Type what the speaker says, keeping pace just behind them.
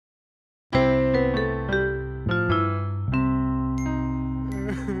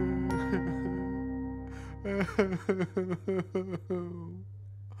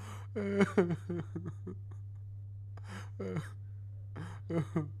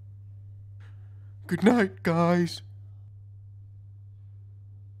Good night, guys.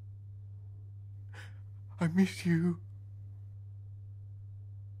 I miss you.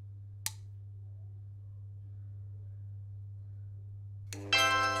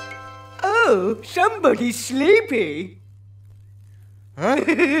 Oh, somebody's sleepy. Huh?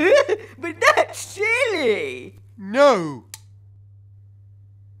 But that's silly. No.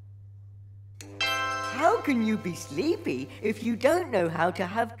 How can you be sleepy if you don't know how to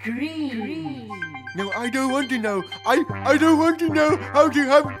have dreams? No, I don't want to know. I don't want to know how to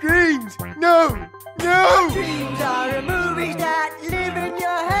have dreams. No. No. Dreams are movies that live in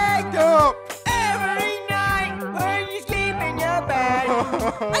your head. Stop. Every night when you sleep in your bed.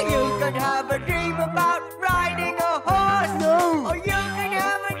 You can have a dream about riding a horse. No. Or you can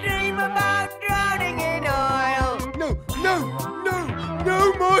have a dream about drowning in oil. No. No. No.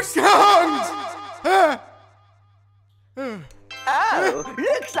 No more songs. Oh,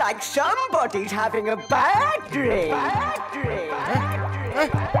 looks like somebody's having a bad dream. Bad dream.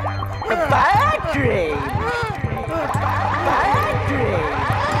 A bad dream. Bad dream.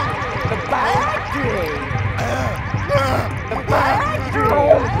 A bad dream. A bad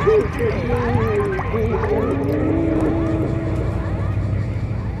dream.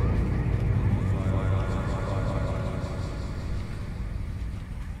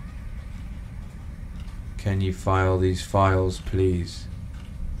 Can you file these files, please?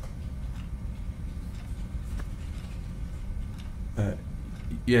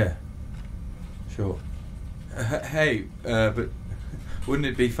 Yeah. Sure. Hey, but wouldn't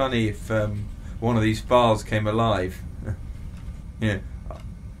it be funny if one of these files came alive? Yeah.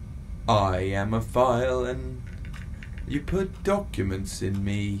 I am a file and you put documents in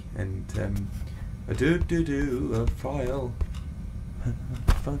me and a a file.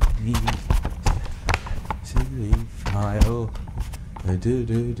 Funny. Silly file.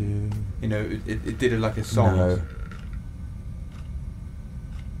 You know, it did it like a song. No.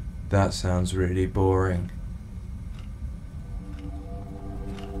 That sounds really boring.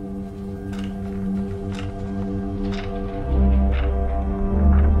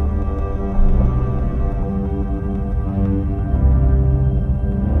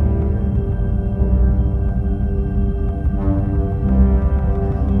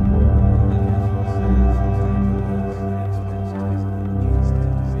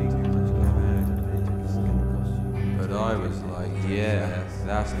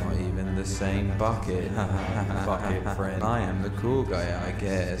 Bucket, bucket friend. I am the cool guy, I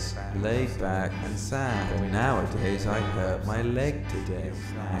guess. Laid back and sad. But nowadays I hurt my leg today.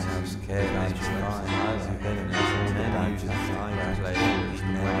 I'm scared I'm trying. I like getting it. Men usually I play.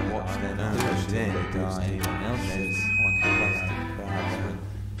 When I watch their numbers in, anyone else's one plastic badger.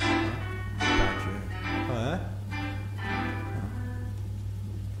 Huh?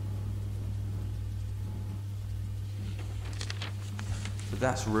 But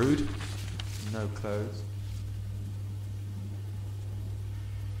that's rude. No clothes.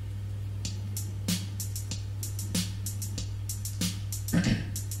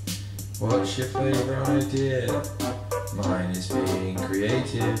 What's your favourite idea? Mine is being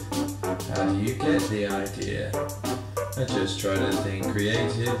creative. How do you get the idea? I just try to think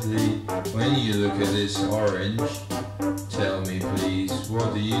creatively. When you look at this orange, tell me please,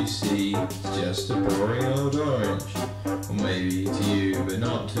 what do you see? It's just a boring old orange. Or maybe to you, but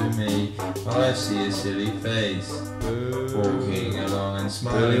not to me. I see a silly face, walking along and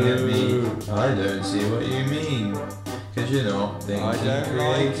smiling at me. I don't see what you mean, cause you're not thinking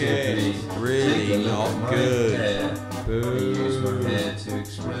creatively. It's really not good. I use my hair to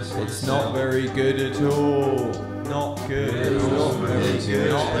express myself. It's not very good at all. Not good at all. Not very good.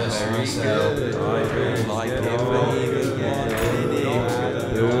 Not very good. I don't like it very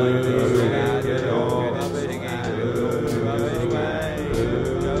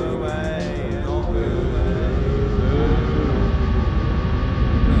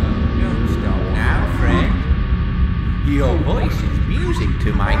Your voice is music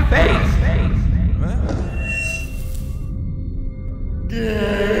to my face.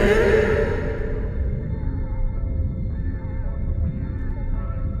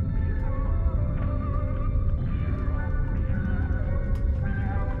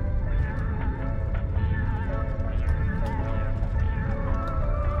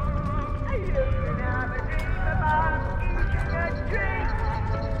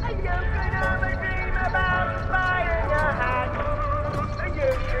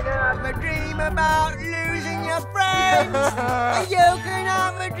 About losing your friend. friends. You can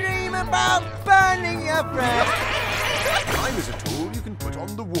have a dream about burning your friends. Time is a tool you can put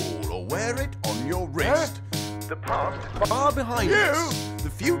on the wall or wear it on your wrist. The past far behind us. The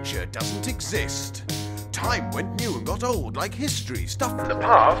future doesn't exist. Time went new and got old like history. Stuff from the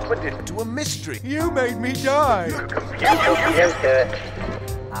past went into a mystery. You made me die.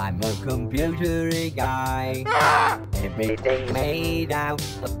 I'm a computery guy. Everything made out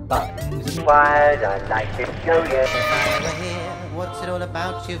of buttons and wires. I'd like to show you. If I were here, what's it all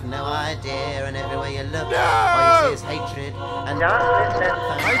about? You've no idea, and everywhere you look, all you see is hatred and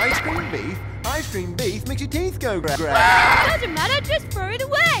Ice cream beef? Ice cream beef makes your teeth go gra. Doesn't matter, just throw it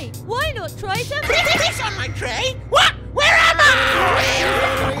away. Why not try some? It's on my tray. What? Where am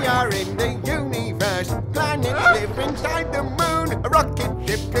I? We are in the universe. Planets live inside the moon. A rocket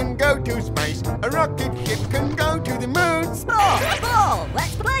ship can go to space. A rocket ship can go to the moon. Sport, ball,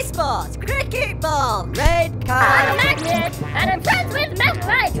 let's play sports. Cricket ball, red I'm card. Magnet, and I'm friends with Matt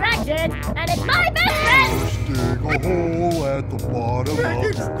by Attraction, and it's my best friend. Dig a hole at the bottom of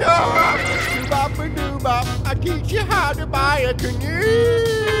the Stop! Doobop-a-doobop. I teach you how to buy a canoe.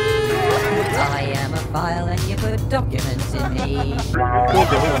 I am a file and you put documents in me.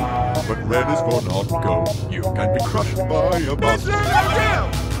 But red is for not go. You can be crushed by a bus.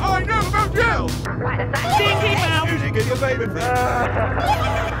 I know about jail! Dinky Mouse. Music is your favorite thing.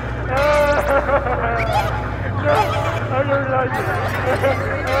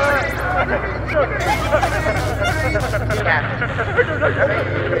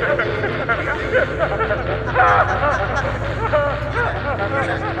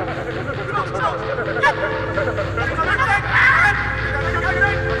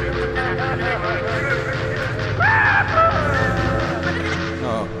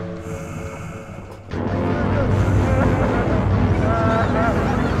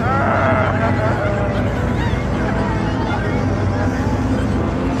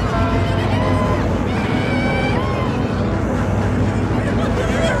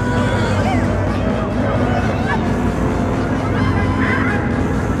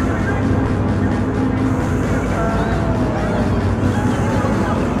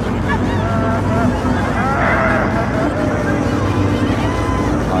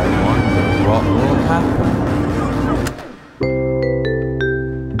 What will happen?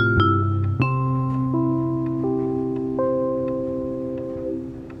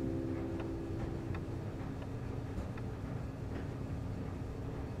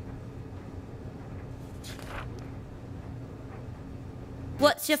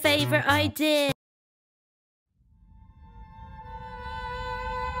 What's your favorite idea?